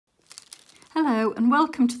Hello and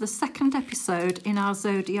welcome to the second episode in our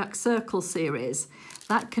Zodiac Circle series.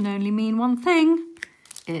 That can only mean one thing.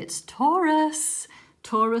 It's Taurus.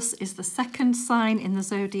 Taurus is the second sign in the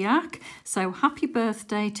Zodiac, so happy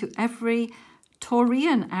birthday to every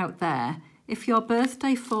Taurian out there. If your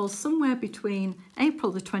birthday falls somewhere between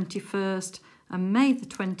April the 21st and May the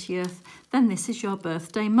 20th, then this is your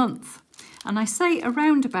birthday month. And I say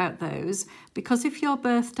around about those because if your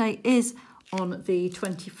birthday is on the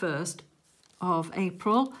 21st of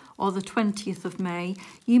April or the 20th of May,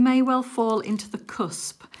 you may well fall into the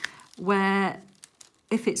cusp where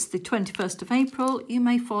if it's the 21st of April, you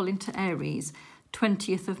may fall into Aries.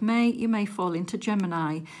 20th of May, you may fall into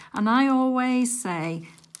Gemini. And I always say,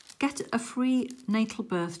 get a free natal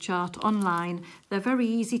birth chart online. They're very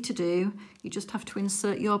easy to do. You just have to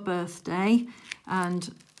insert your birthday.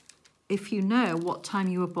 And if you know what time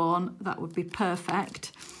you were born, that would be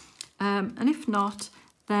perfect. And if not,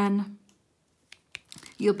 then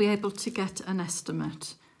you'll be able to get an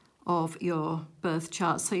estimate of your birth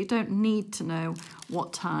chart. So you don't need to know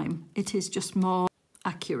what time. It is just more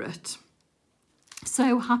accurate.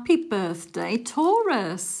 So happy birthday,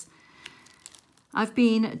 Taurus. I've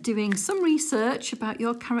been doing some research about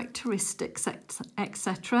your characteristics,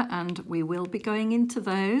 etc., and we will be going into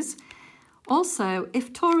those. Also,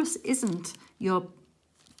 if Taurus isn't your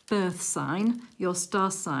birth sign, your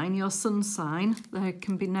star sign, your sun sign, they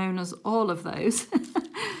can be known as all of those,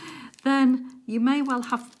 then you may well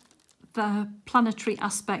have the planetary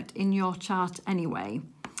aspect in your chart anyway.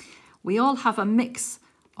 We all have a mix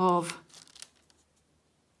of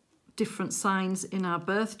different signs in our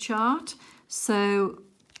birth chart. So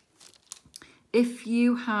if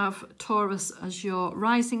you have Taurus as your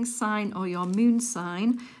rising sign or your moon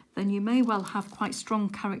sign, then you may well have quite strong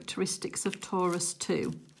characteristics of Taurus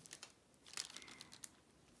too.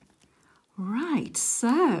 Right,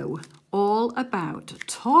 so all about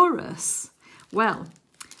Taurus. Well,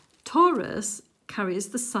 Taurus carries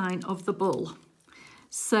the sign of the bull.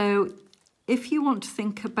 So if you want to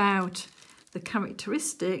think about the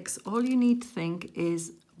characteristics, all you need to think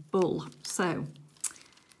is bull. So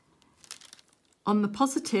on the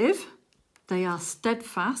positive, they are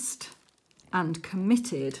steadfast and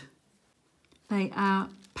committed. They are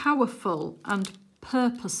powerful and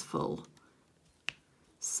purposeful.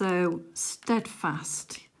 So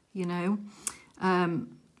steadfast, you know.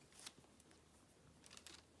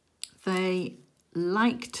 They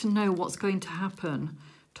like to know what's going to happen.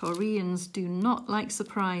 Taurians do not like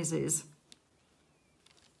surprises.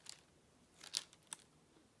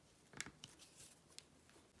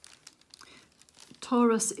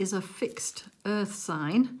 Taurus is a fixed earth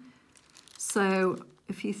sign. So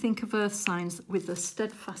if you think of earth signs with the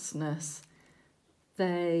steadfastness,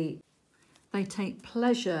 they take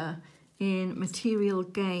pleasure in material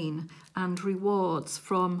gain and rewards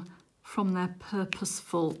from their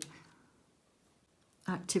purposeful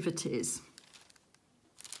activities.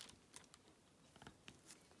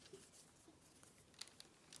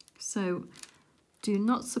 So do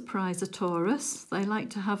not surprise a Taurus. They like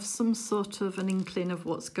to have some sort of an inkling of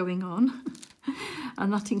what's going on,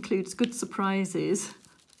 and that includes good surprises.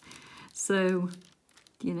 So,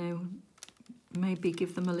 you know, maybe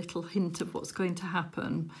give them a little hint of what's going to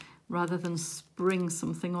happen rather than spring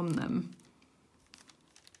something on them.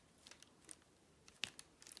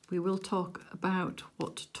 We will talk about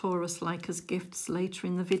what Taurus like as gifts later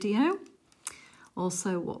in the video.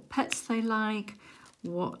 Also what pets they like,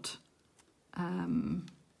 what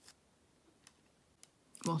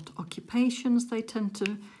occupations they tend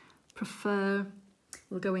to prefer.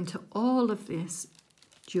 We'll go into all of this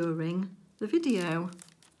during the video.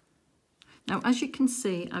 Now, as you can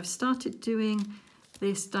see, I've started doing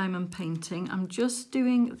this diamond painting. I'm just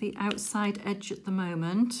doing the outside edge at the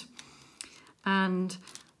moment. And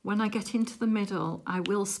when I get into the middle, I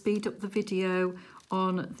will speed up the video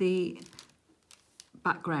on the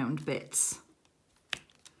background bits.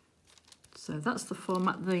 So that's the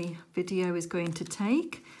format the video is going to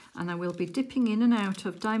take. And I will be dipping in and out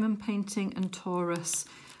of diamond painting and Taurus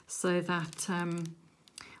so that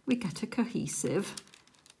we get a cohesive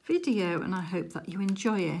video, and I hope that you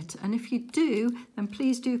enjoy it. And if you do, then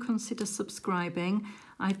please do consider subscribing.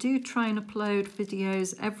 I do try and upload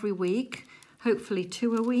videos every week, hopefully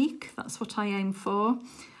 2 a week. That's what I aim for.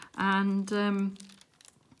 And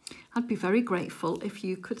I'd be very grateful if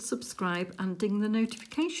you could subscribe and ding the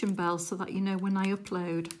notification bell so that you know when I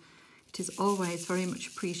upload. It is always very much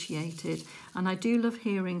appreciated. And I do love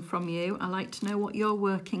hearing from you. I like to know what you're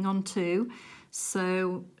working on too.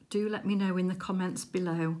 So do let me know in the comments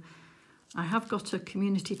below. I have got a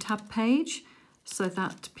community tab page so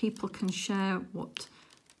that people can share what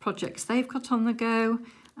projects they've got on the go.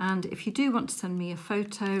 And if you do want to send me a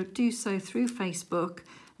photo, do so through Facebook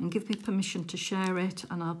and give me permission to share it,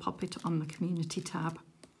 and I'll pop it on the community tab.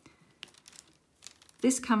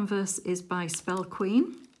 This canvas is by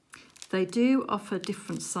SpellQueen. They do offer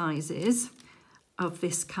different sizes of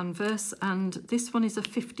this canvas, and this one is a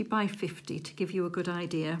 50 by 50 to give you a good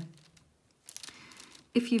idea.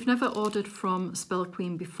 If you've never ordered from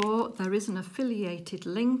SpellQueen before, there is an affiliated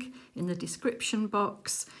link in the description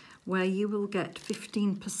box where you will get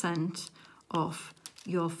 15% off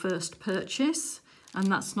your first purchase.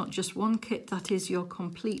 And that's not just one kit, that is your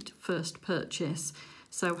complete first purchase.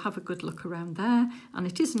 So have a good look around there. And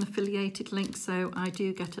it is an affiliated link, so I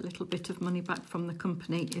do get a little bit of money back from the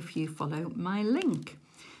company if you follow my link.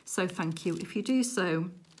 So thank you if you do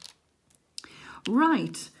so.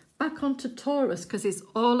 Right, back onto Taurus, because it's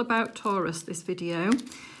all about Taurus, this video.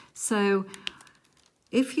 So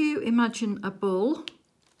if you imagine a bull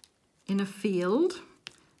in a field,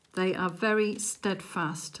 they are very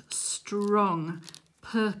steadfast, strong,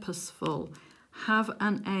 purposeful, have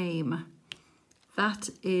an aim. That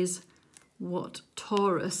is what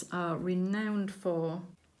Taurus are renowned for.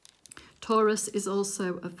 Taurus is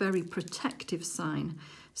also a very protective sign,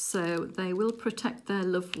 so they will protect their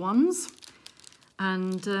loved ones,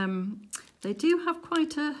 and they do have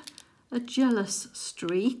quite a jealous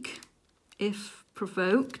streak if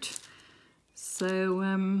provoked. So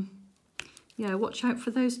yeah, watch out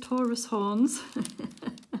for those Taurus horns.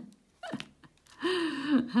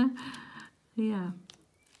 Yeah.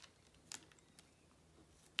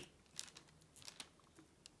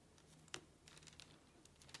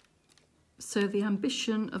 So the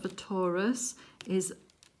ambition of a Taurus is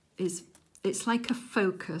it's like a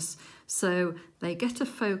focus. So they get a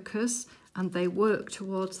focus and they work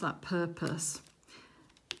towards that purpose.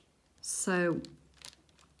 So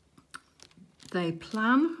they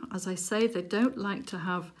plan, as I say, they don't like to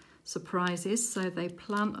have surprises, so they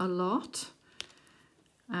plan a lot,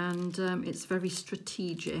 and it's very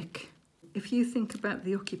strategic. If you think about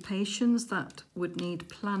the occupations that would need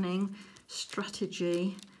planning,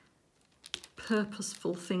 strategy,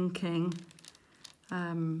 purposeful thinking,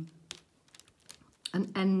 an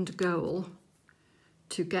end goal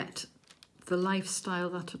to get the lifestyle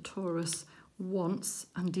that a Taurus wants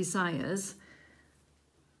and desires,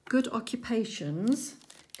 good occupations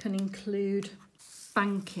can include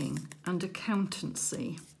banking and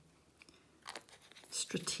accountancy,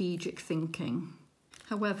 strategic thinking.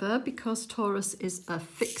 However, because Taurus is a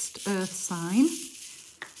fixed earth sign,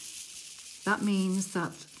 that means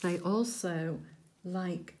that they also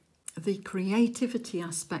like the creativity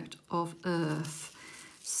aspect of earth.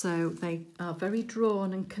 So they are very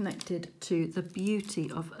drawn and connected to the beauty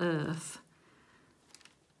of earth.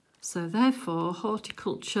 So therefore,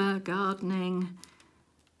 horticulture, gardening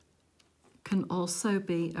can also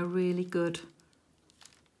be a really good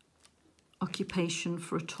occupation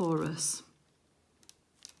for a Taurus.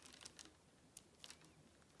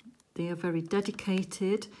 They are very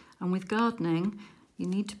dedicated, and with gardening, you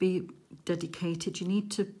need to be dedicated. You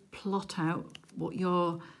need to plot out what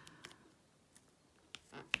your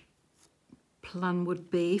plan would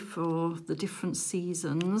be for the different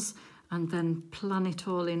seasons, and then plan it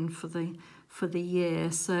all in for the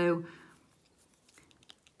year. So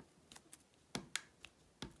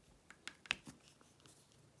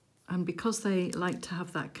and because they like to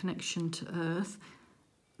have that connection to earth,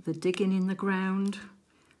 the digging in the ground,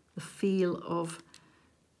 the feel of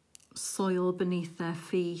soil beneath their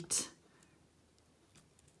feet,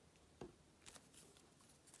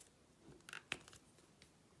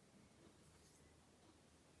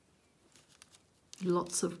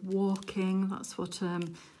 lots of walking. That's what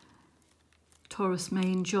Taurus may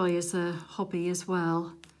enjoy as a hobby as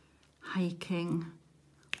well. Hiking,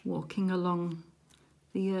 walking along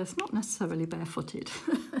the earth, not necessarily barefooted.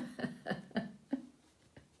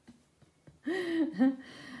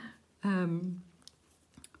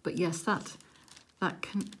 But yes, that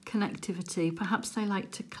connectivity. Perhaps they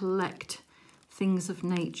like to collect things of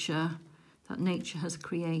nature that nature has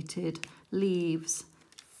created, leaves,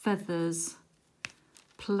 feathers,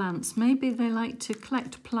 plants. Maybe they like to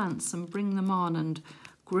collect plants and bring them on and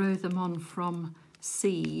grow them on from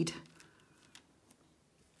seed.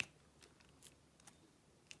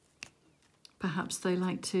 Perhaps they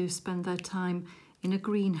like to spend their time in a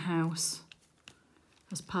greenhouse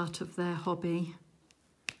as part of their hobby.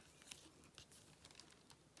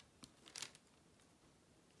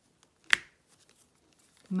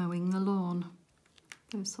 Mowing the lawn,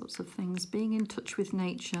 those sorts of things. Being in touch with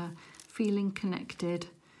nature, feeling connected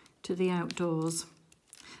to the outdoors.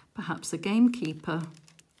 Perhaps a gamekeeper.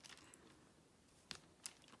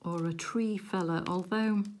 or a tree feller,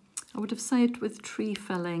 although I would have said with tree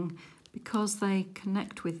felling, because they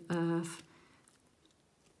connect with earth,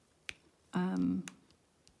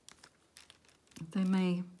 they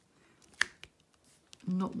may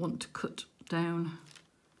not want to cut down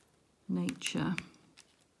nature.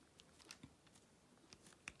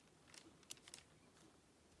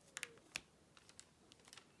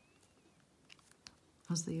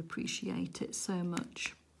 As they appreciate it so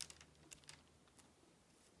much.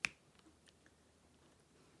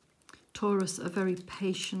 Taurus are very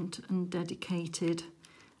patient and dedicated,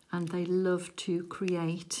 and they love to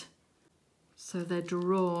create. So they're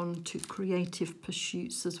drawn to creative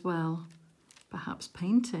pursuits as well. Perhaps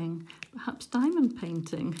painting, perhaps diamond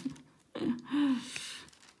painting.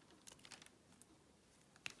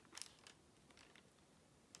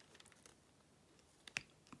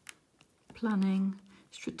 Planning,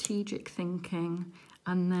 strategic thinking,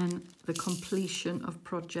 and then the completion of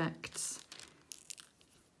projects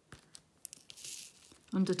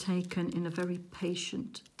undertaken in a very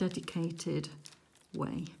patient, dedicated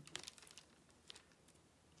way.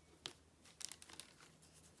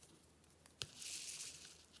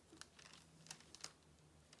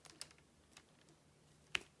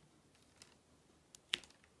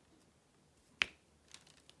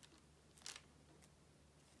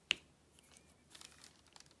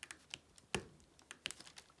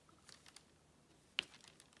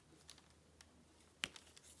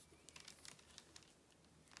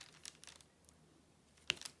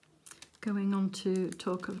 Going on to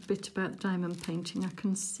talk a bit about diamond painting, I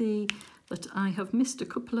can see that I have missed a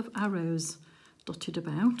couple of arrows dotted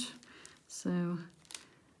about. So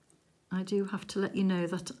I do have to let you know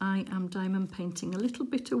that I am diamond painting a little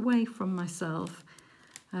bit away from myself.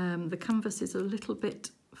 The canvas is a little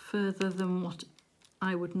bit further than what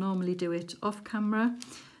I would normally do it off camera.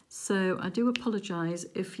 So I do apologise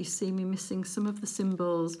if you see me missing some of the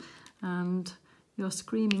symbols and you're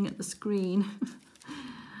screaming at the screen.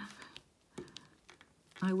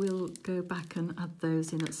 I will go back and add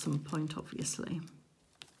those in at some point, obviously.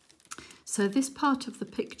 So this part of the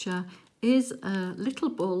picture is a little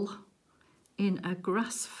bull in a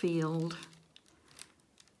grass field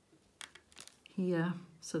here.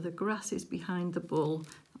 So the grass is behind the bull,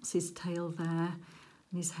 that's his tail there,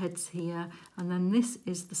 and his head's here. And then this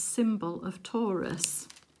is the symbol of Taurus,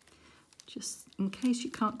 just in case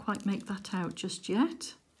you can't quite make that out just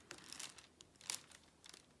yet.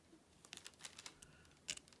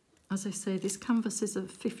 As I say, this canvas is a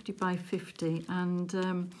 50 by 50,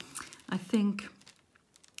 and I think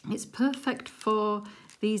it's perfect for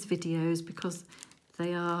these videos because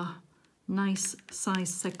they are nice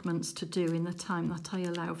size segments to do in the time that I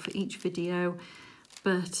allow for each video.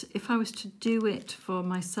 But if I was to do it for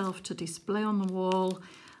myself to display on the wall,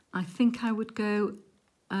 I think I would go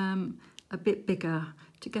a bit bigger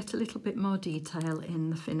to get a little bit more detail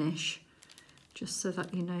in the finish, just so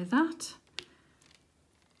that you know that.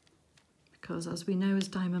 Because as we know as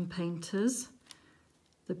diamond painters,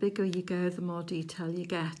 the bigger you go, the more detail you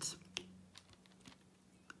get.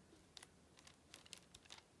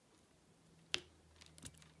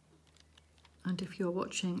 And if you're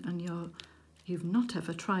watching and you've not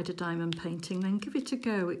ever tried a diamond painting, then give it a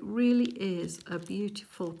go. It really is a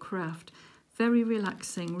beautiful craft, very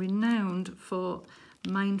relaxing, renowned for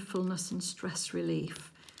mindfulness and stress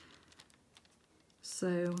relief.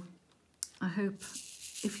 So I hope,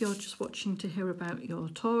 if you're just watching to hear about your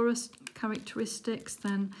Taurus characteristics,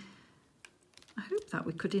 then I hope that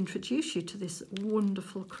we could introduce you to this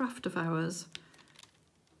wonderful craft of ours.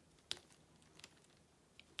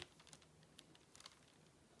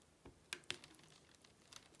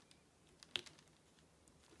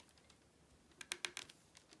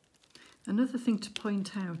 Another thing to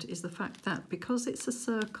point out is the fact that because it's a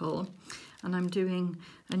circle and I'm doing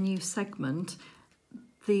a new segment,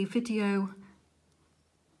 the video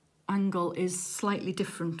angle is slightly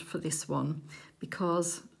different for this one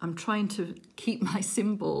because I'm trying to keep my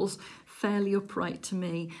symbols fairly upright to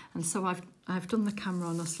me, and so I've done the camera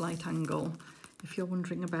on a slight angle, if you're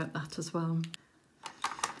wondering about that as well.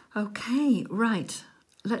 Okay, right,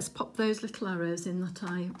 let's pop those little arrows in that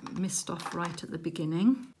I missed off right at the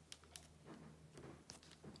beginning.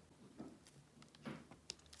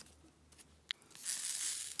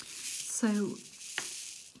 So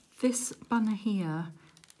this banner here,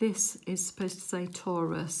 this is supposed to say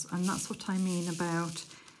Taurus, and that's what I mean about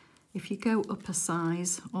if you go up a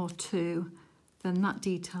size or two, then that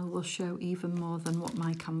detail will show even more than what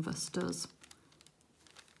my canvas does.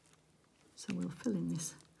 So we'll fill in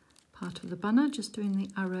this part of the banner, just doing the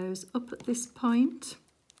arrows up at this point.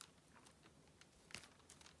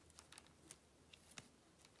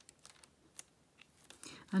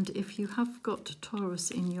 And if you have got Taurus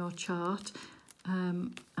in your chart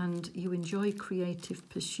and you enjoy creative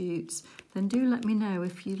pursuits, then do let me know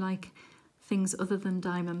if you like things other than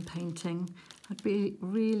diamond painting. I'd be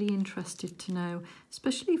really interested to know,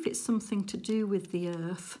 especially if it's something to do with the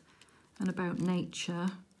earth and about nature.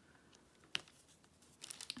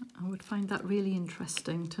 I would find that really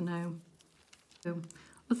interesting to know. So,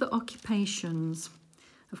 other occupations.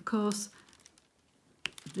 Of course,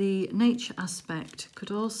 the nature aspect could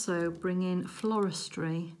also bring in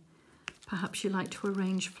floristry. Perhaps you like to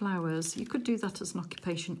arrange flowers. You could do that as an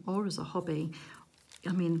occupation or as a hobby.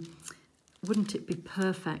 I mean, wouldn't it be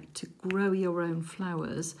perfect to grow your own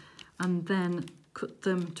flowers and then cut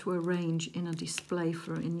them to arrange in a display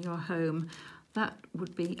for in your home? That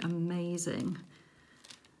would be amazing.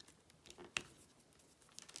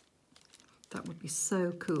 That would be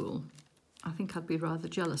so cool. I think I'd be rather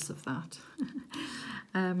jealous of that.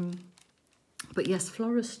 But yes,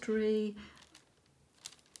 floristry,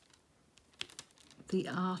 the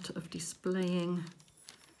art of displaying.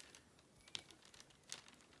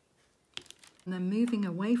 And then moving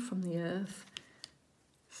away from the earth,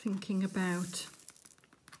 thinking about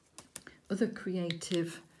other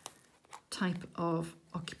creative type of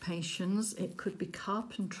occupations. It could be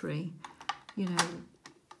carpentry, you know,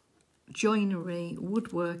 joinery,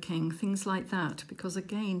 woodworking, things like that, because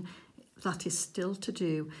again, that is still to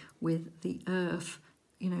do with the earth,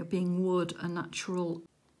 you know, being wood, a natural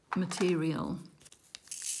material.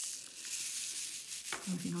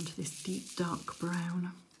 Moving on to this deep dark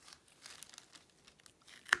brown.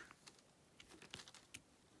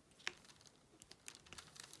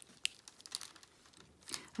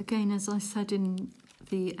 Again, as I said in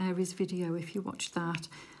the Aries video, if you watch that,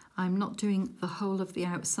 I'm not doing the whole of the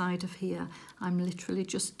outside of here. I'm literally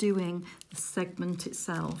just doing the segment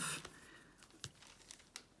itself.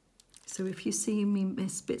 So if you see me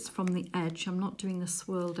miss bits from the edge, I'm not doing the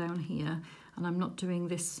swirl down here, and I'm not doing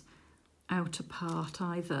this outer part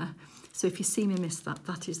either. So if you see me miss that,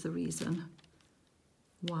 that is the reason.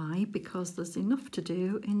 Why? Because there's enough to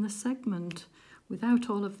do in the segment without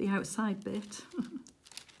all of the outside bit.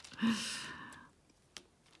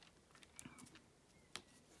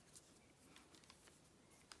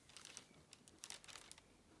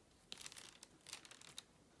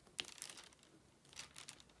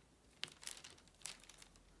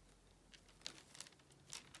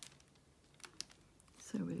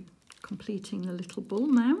 So we're completing the little bull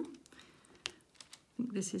now. I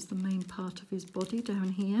think this is the main part of his body down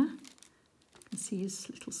here. You can see his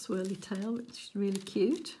little swirly tail, which is really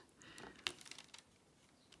cute.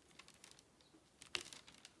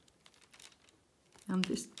 And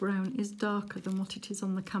this brown is darker than what it is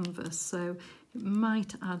on the canvas, so it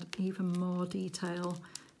might add even more detail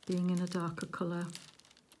being in a darker colour.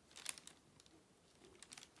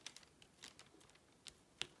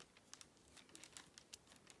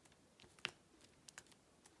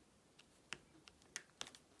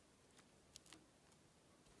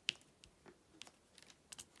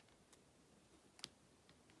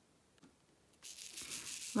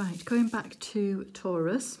 Right, going back to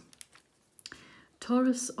Taurus.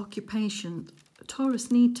 Taurus occupation. Taurus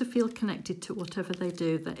need to feel connected to whatever they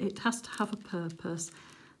do. That it has to have a purpose.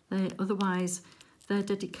 Otherwise, their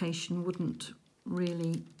dedication wouldn't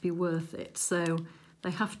really be worth it. So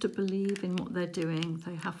they have to believe in what they're doing.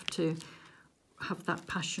 They have to have that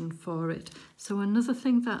passion for it. So another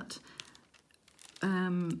thing that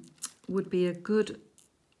would be a good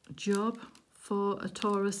job for a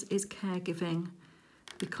Taurus is caregiving,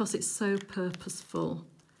 because it's so purposeful.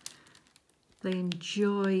 They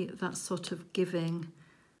enjoy that sort of giving.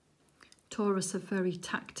 Taurus are very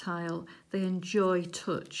tactile. They enjoy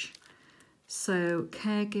touch. So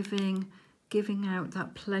caregiving, giving out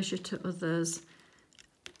that pleasure to others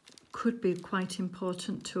could be quite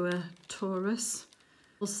important to a Taurus.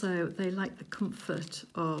 Also, they like the comfort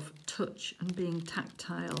of touch and being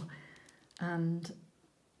tactile. And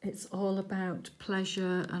it's all about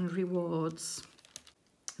pleasure and rewards.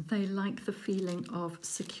 They like the feeling of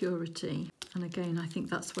security. And again, I think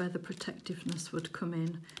that's where the protectiveness would come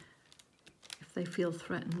in if they feel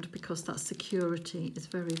threatened, because that security is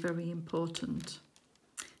very, very important.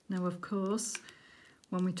 Now, of course,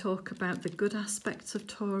 when we talk about the good aspects of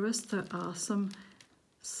Taurus, there are some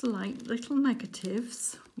slight little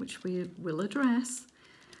negatives, which we will address.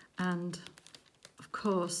 And of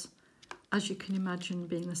course, as you can imagine,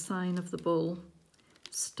 being the sign of the bull,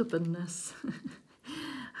 stubbornness.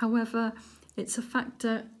 However, it's a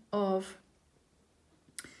factor of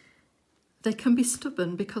they can be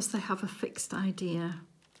stubborn because they have a fixed idea.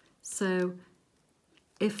 So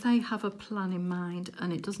if they have a plan in mind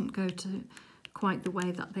and it doesn't go to quite the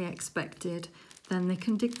way that they expected, then they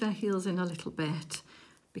can dig their heels in a little bit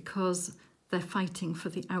because they're fighting for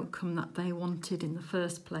the outcome that they wanted in the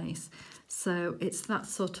first place. So it's that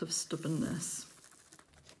sort of stubbornness.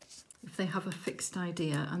 If they have a fixed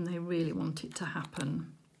idea and they really want it to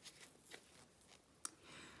happen.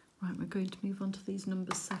 Right, we're going to move on to these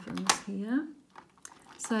number 7s here.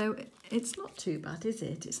 So it's not too bad, is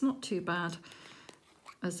it? It's not too bad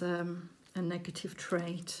as a negative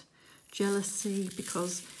trait. Jealousy,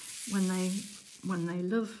 because when they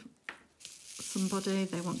love somebody,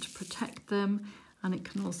 they want to protect them, and it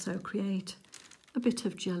can also create a bit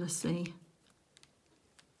of jealousy.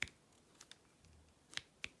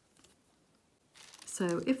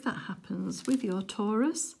 So if that happens with your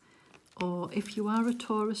Taurus, or if you are a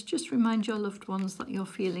Taurus, just remind your loved ones that you're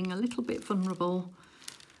feeling a little bit vulnerable,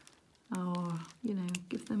 or, you know,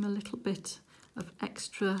 give them a little bit of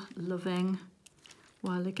extra loving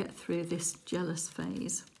while they get through this jealous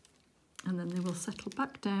phase. And then they will settle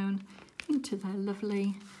back down into their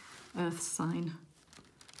lovely earth sign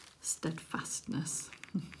steadfastness.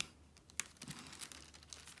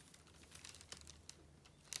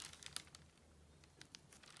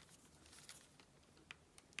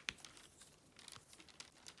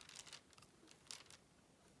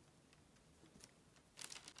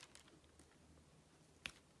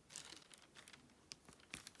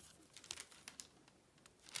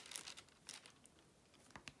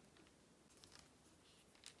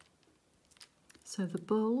 So the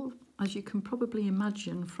bull, as you can probably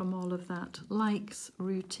imagine from all of that, likes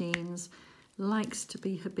routines, likes to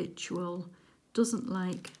be habitual, doesn't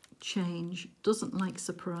like change, doesn't like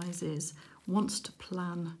surprises, wants to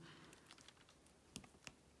plan.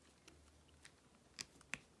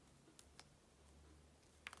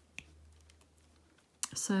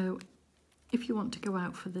 So if you want to go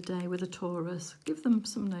out for the day with a Taurus, give them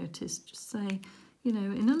some notice. Just say, you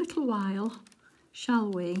know, in a little while,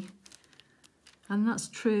 shall we? And that's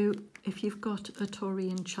true if you've got a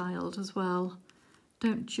Taurian child as well.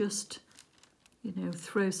 Don't just, you know,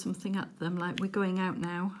 throw something at them like we're going out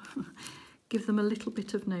now. Give them a little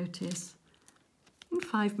bit of notice. In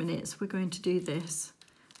 5 minutes we're going to do this,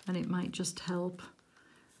 and it might just help.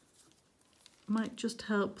 Might just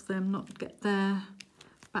help them not get their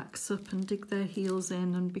backs up and dig their heels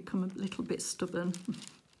in and become a little bit stubborn.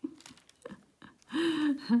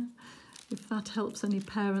 If that helps any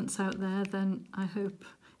parents out there, then I hope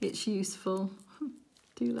it's useful.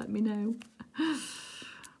 Do let me know.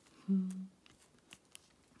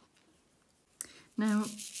 Now,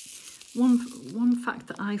 one fact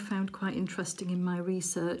that I found quite interesting in my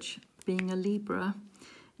research, being a Libra,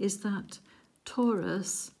 is that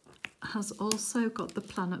Taurus has also got the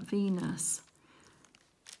planet Venus.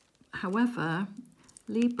 However,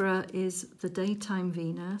 Libra is the daytime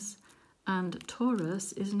Venus, and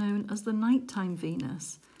Taurus is known as the nighttime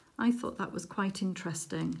Venus. I thought that was quite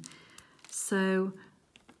interesting. So,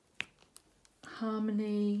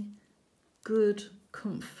 harmony, good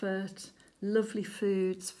comfort, lovely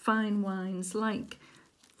foods, fine wines, like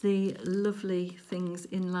the lovely things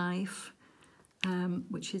in life,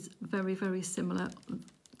 which is very, very similar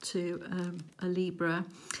to a Libra.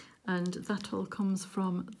 And that all comes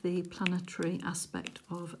from the planetary aspect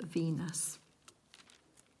of Venus.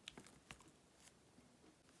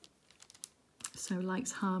 So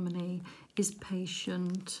likes harmony, is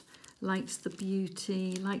patient, likes the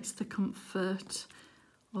beauty, likes the comfort,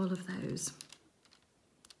 all of those.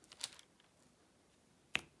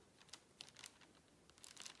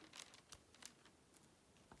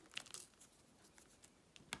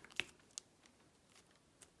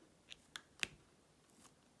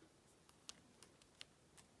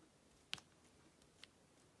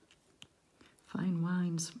 Fine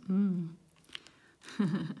wines.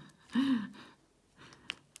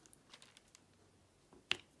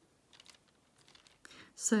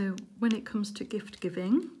 So when it comes to gift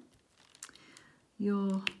giving,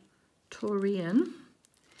 your Taurian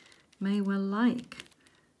may well like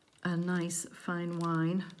a nice fine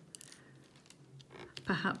wine,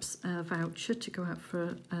 perhaps a voucher to go out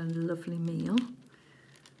for a lovely meal,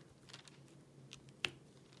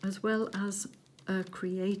 as well as a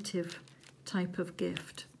creative type of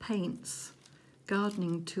gift, paints,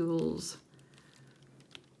 gardening tools.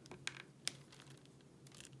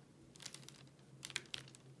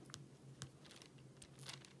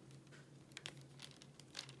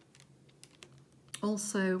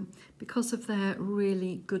 Also, because of their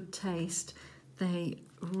really good taste, they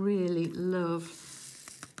really love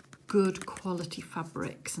good quality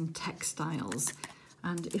fabrics and textiles.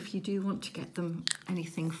 And if you do want to get them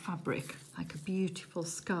anything fabric, like a beautiful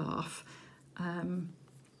scarf,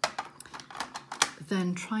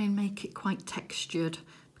 then try and make it quite textured,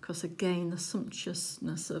 because again, the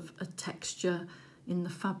sumptuousness of a texture in the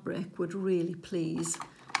fabric would really please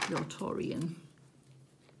your Taurian.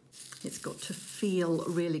 It's got to feel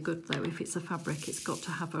really good though. If it's a fabric, it's got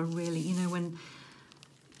to have a really, you know, when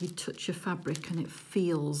you touch a fabric and it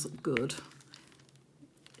feels good,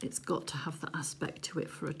 it's got to have that aspect to it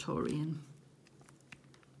for a Taurian.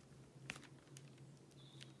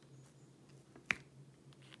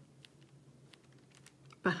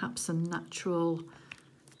 Perhaps a natural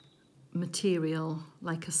material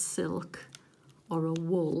like a silk or a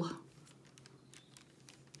wool,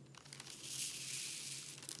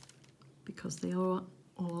 because they are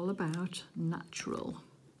all about natural.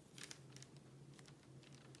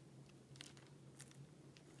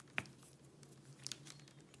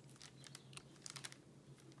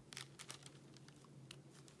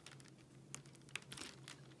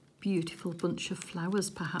 Beautiful bunch of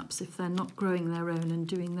flowers, perhaps, if they're not growing their own and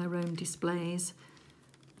doing their own displays.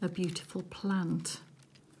 A beautiful plant.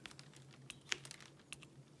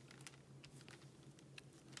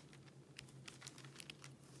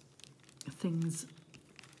 Things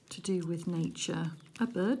to do with nature. A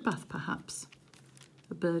bird bath, perhaps.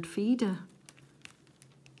 A bird feeder.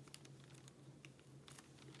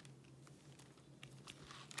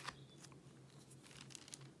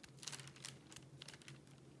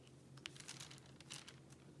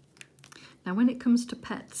 Now, when it comes to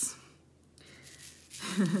pets,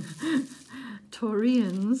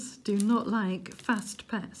 Taurians do not like fast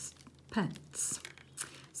pets.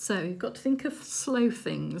 So you've got to think of slow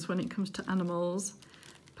things when it comes to animals.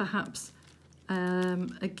 Perhaps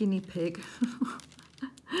a guinea pig.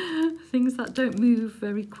 Things that don't move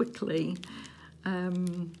very quickly.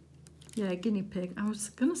 Yeah, guinea pig. I was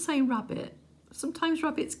going to say rabbit. Sometimes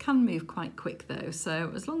rabbits can move quite quick though,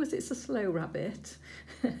 so as long as it's a slow rabbit,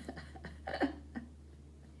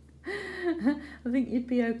 I think you'd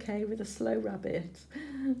be okay with a slow rabbit.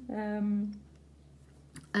 And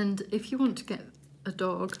if you want to get a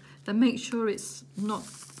dog, then make sure it's not,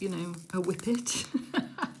 you know, a whippet.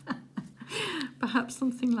 Perhaps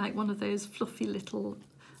something like one of those fluffy little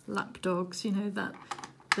lap dogs, you know, that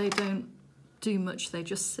they don't do much, they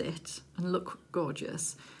just sit and look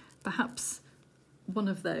gorgeous. Perhaps one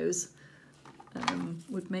of those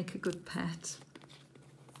would make a good pet.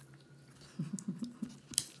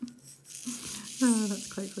 Oh,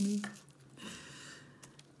 that's quite funny.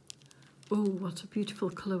 Oh, what a beautiful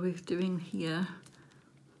colour we're doing here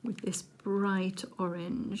with this bright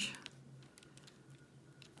orange.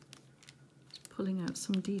 Just pulling out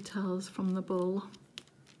some details from the bull.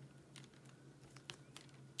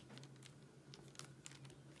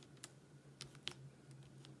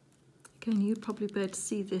 Again, you'd probably be able to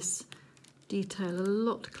see this detail a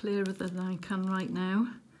lot clearer than I can right now.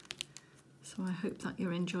 So I hope that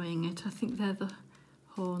you're enjoying it. I think they're the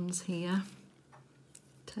horns here.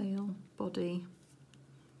 Tail, body.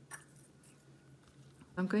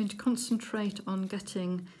 I'm going to concentrate on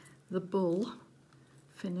getting the bull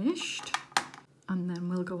finished, and then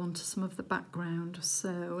we'll go on to some of the background.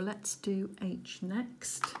 So let's do H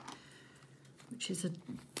next, which is a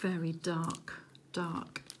very dark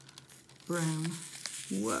brown.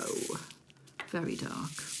 Whoa, very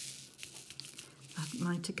dark. That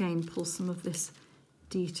might again pull some of this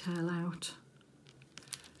detail out.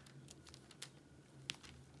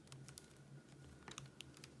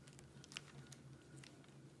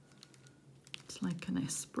 It's like an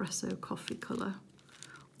espresso coffee colour,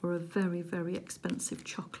 or a very, very expensive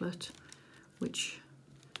chocolate, which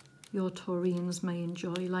your Taurians may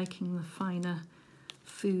enjoy, liking the finer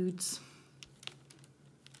foods.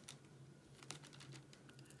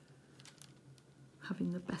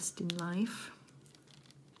 Having the best in life.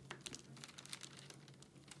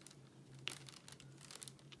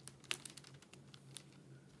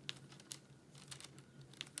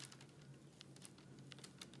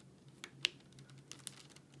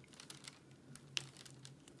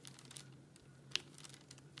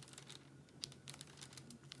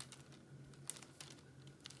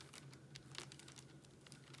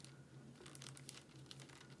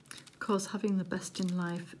 Of course, having the best in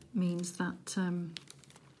life means that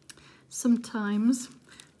sometimes,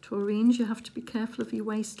 Taurines, you have to be careful of your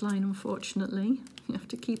waistline, unfortunately. You have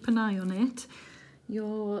to keep an eye on it.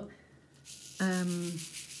 Your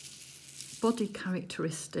body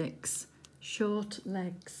characteristics, short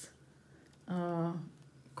legs are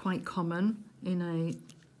quite common in a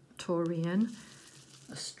Taurian.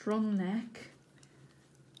 A strong neck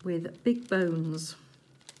with big bones.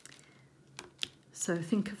 So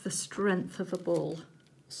think of the strength of a bull.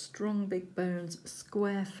 Strong big bones,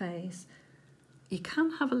 square face, you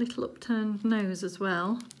can have a little upturned nose as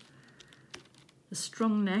well. A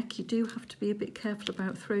strong neck. You do have to be a bit careful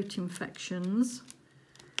about throat infections.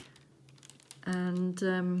 And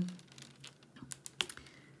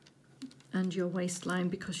your waistline,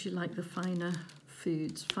 because you like the finer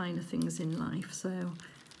foods, finer things in life. So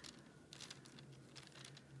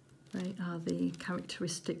they are the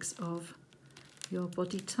characteristics of your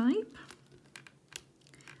body type.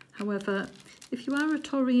 However, if you are a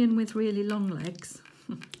Taurian with really long legs,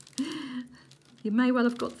 you may well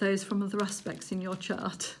have got those from other aspects in your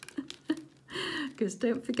chart. Because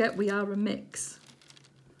don't forget, we are a mix.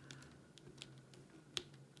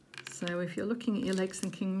 So if you're looking at your legs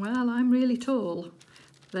thinking, well, I'm really tall,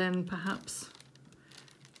 then perhaps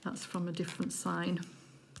that's from a different sign.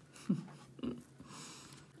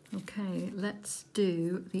 Okay, let's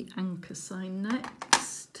do the anchor sign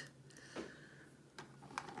next,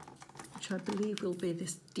 which I believe will be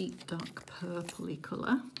this deep dark purpley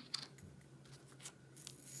colour.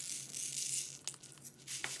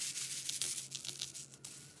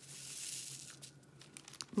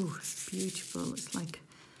 Oh, it's beautiful. It's like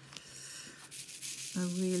a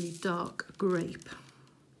really dark grape.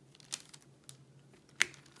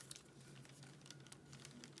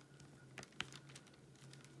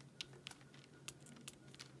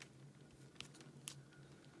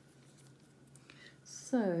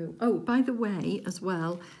 So, oh, by the way, as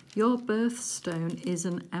well, your birthstone is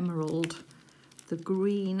an emerald, the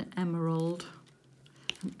green emerald.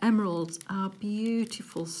 And emeralds are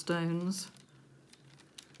beautiful stones.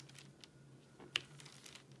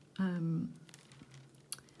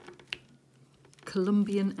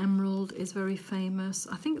 Colombian emerald is very famous.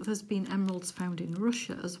 I think there's been emeralds found in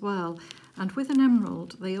Russia as well. And with an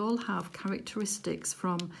emerald, they all have characteristics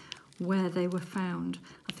from where they were found.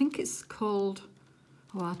 I think it's called,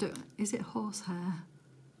 oh, I don't, is it horsehair?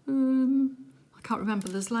 I can't remember.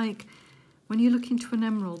 There's like, when you look into an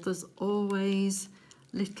emerald, there's always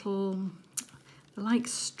little, they're like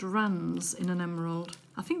strands in an emerald.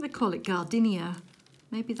 I think they call it gardenia.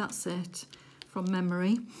 Maybe that's it, from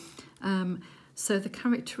memory. So the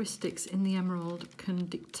characteristics in the emerald can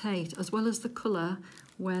dictate, as well as the colour,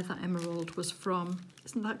 where that emerald was from.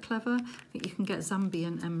 Isn't that clever? I think you can get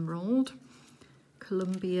Zambian emerald,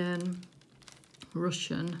 Colombian,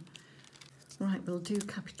 Russian. Right, we'll do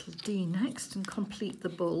capital D next and complete the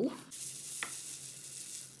bull.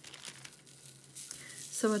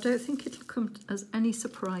 So I don't think it'll come as any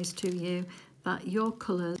surprise to you that your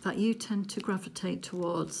colours that you tend to gravitate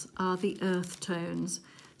towards are the earth tones.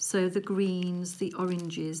 So the greens, the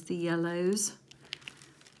oranges, the yellows.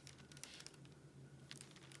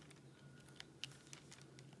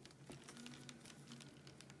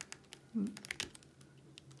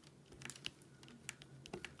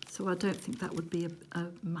 So I don't think that would be a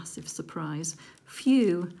massive surprise.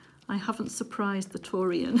 Phew, I haven't surprised the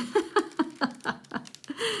Taurian.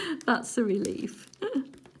 That's a relief.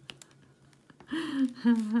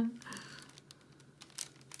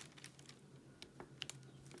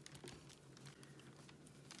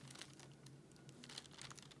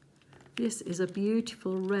 This is a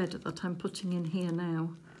beautiful red that I'm putting in here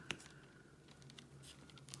now.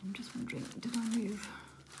 I'm just wondering, did I move?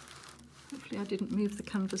 Hopefully I didn't move the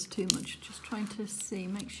canvas too much. Just trying to see,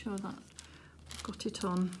 make sure that I've got it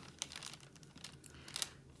on.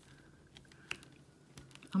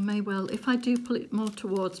 I may well, if I do pull it more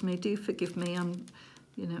towards me, do forgive me. I'm,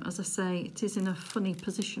 you know, as I say, it is in a funny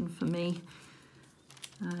position for me.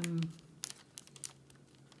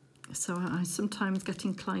 So I sometimes get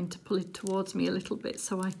inclined to pull it towards me a little bit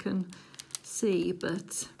so I can see,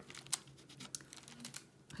 but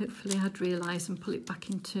hopefully I'd realise and pull it back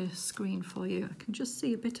into screen for you. I can just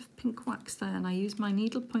see a bit of pink wax there, and I use my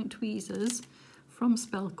needlepoint tweezers from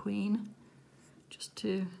SpellQueen just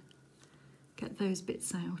to get those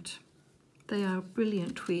bits out. They are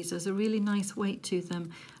brilliant tweezers, a really nice weight to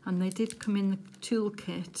them, and they did come in the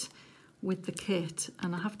toolkit with the kit,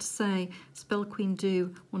 and I have to say SpellQueen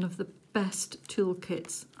do one of the best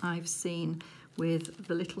toolkits I've seen, with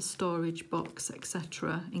the little storage box,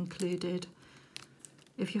 etc. included.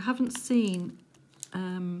 If you haven't seen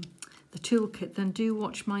the toolkit, then do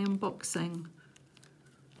watch my unboxing,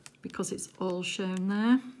 because it's all shown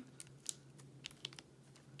there.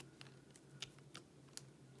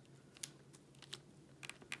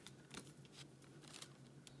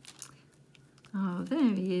 Oh,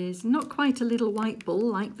 there he is. Not quite a little white bull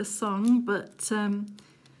like the song, but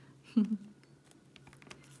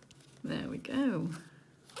there we go.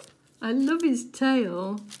 I love his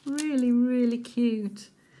tail. Really, really cute.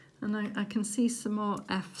 And I can see some more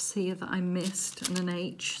F's here that I missed, and an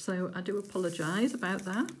H, so I do apologise about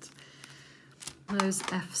that. those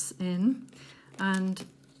F's in, and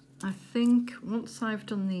I think once I've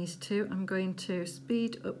done these two, I'm going to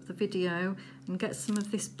speed up the video and get some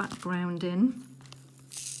of this background in,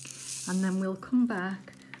 and then we'll come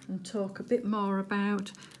back and talk a bit more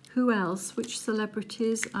about who else, which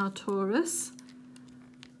celebrities are Taurus,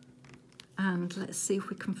 and let's see if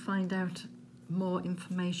we can find out more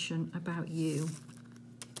information about you.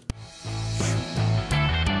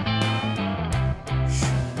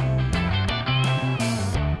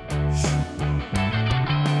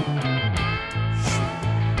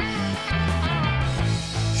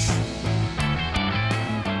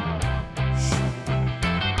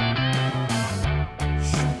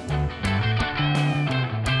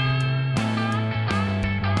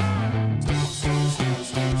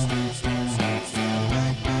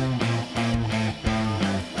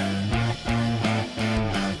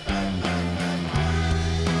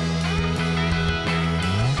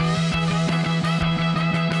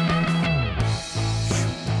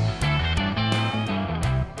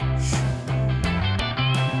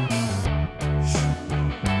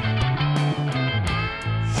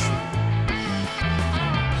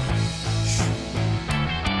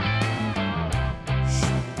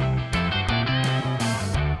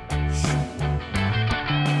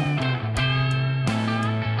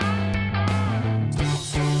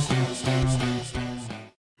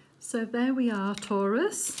 So there we are,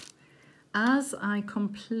 Taurus. As I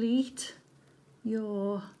complete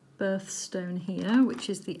your birthstone here, which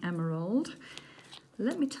is the emerald,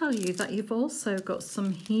 let me tell you that you've also got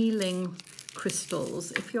some healing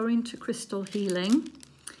crystals. If you're into crystal healing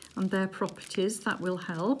and their properties, that will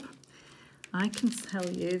help. I can tell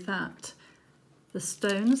you that the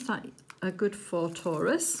stones that are good for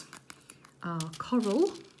Taurus are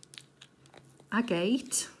coral,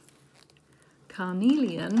 agate,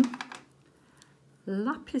 carnelian,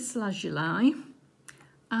 lapis lazuli,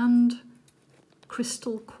 and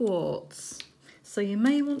crystal quartz. So you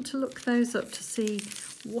may want to look those up to see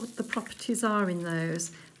what the properties are in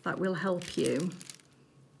those. That will help you.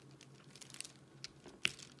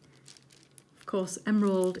 Of course,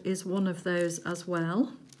 emerald is one of those as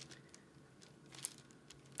well.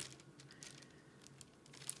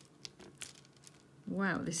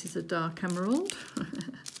 Wow, this is a dark emerald.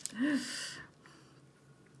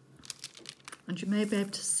 And you may be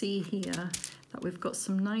able to see here that we've got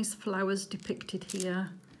some nice flowers depicted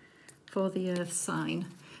here for the earth sign.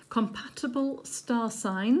 Compatible star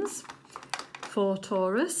signs for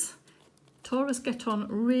Taurus. Taurus get on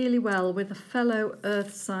really well with a fellow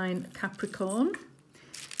earth sign Capricorn,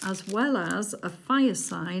 as well as a fire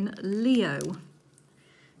sign Leo.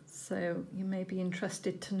 So you may be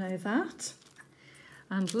interested to know that.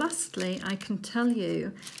 And lastly, I can tell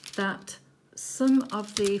you that some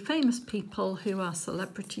of the famous people who are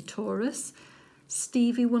celebrity Taurus,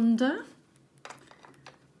 Stevie Wonder,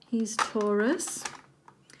 he's Taurus.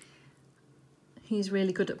 He's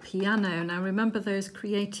really good at piano. Now remember those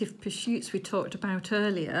creative pursuits we talked about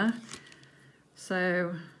earlier.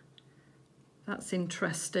 So that's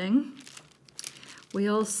interesting. We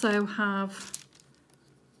also have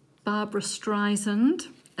Barbra Streisand,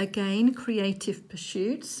 again creative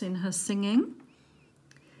pursuits in her singing.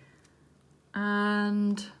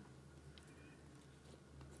 And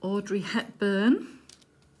Audrey Hepburn,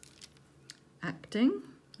 acting,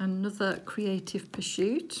 another creative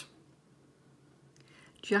pursuit.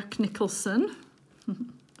 Jack Nicholson,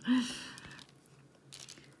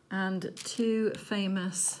 and two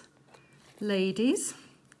famous ladies,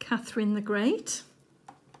 Catherine the Great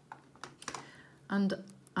and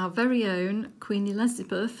our very own Queen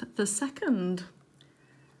Elizabeth II,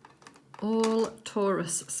 all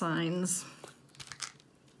Taurus signs.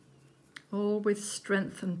 All with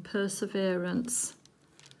strength and perseverance.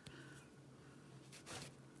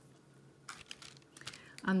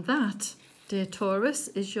 And that, dear Taurus,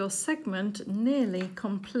 is your segment nearly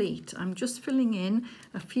complete. I'm just filling in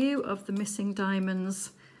a few of the missing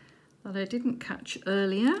diamonds that I didn't catch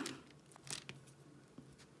earlier.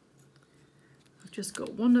 I've just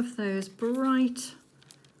got one of those bright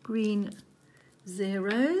green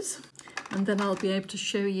zeros, and then I'll be able to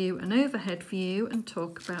show you an overhead view and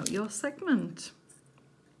talk about your segment.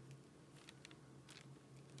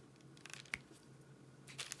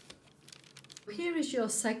 Here is your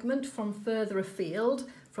segment from further afield,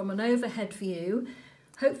 from an overhead view.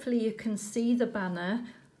 Hopefully you can see the banner.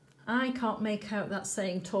 I can't make out that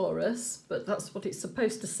saying Taurus, but that's what it's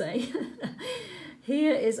supposed to say.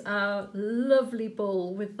 Here is our lovely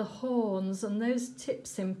bull with the horns, and those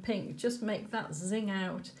tips in pink just make that zing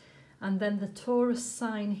out. And then the Taurus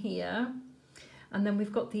sign here. And then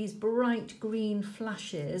we've got these bright green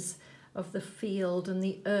flashes, of the field and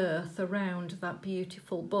the earth around that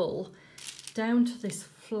beautiful bull, down to this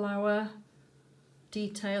flower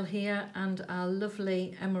detail here and our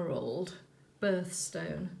lovely emerald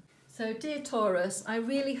birthstone. So dear Taurus, I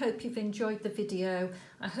really hope you've enjoyed the video.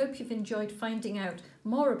 I hope you've enjoyed finding out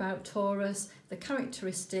more about Taurus, the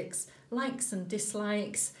characteristics, likes and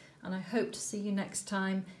dislikes, and I hope to see you next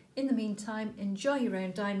time. In the meantime, enjoy your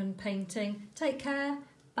own diamond painting. Take care.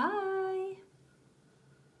 Bye.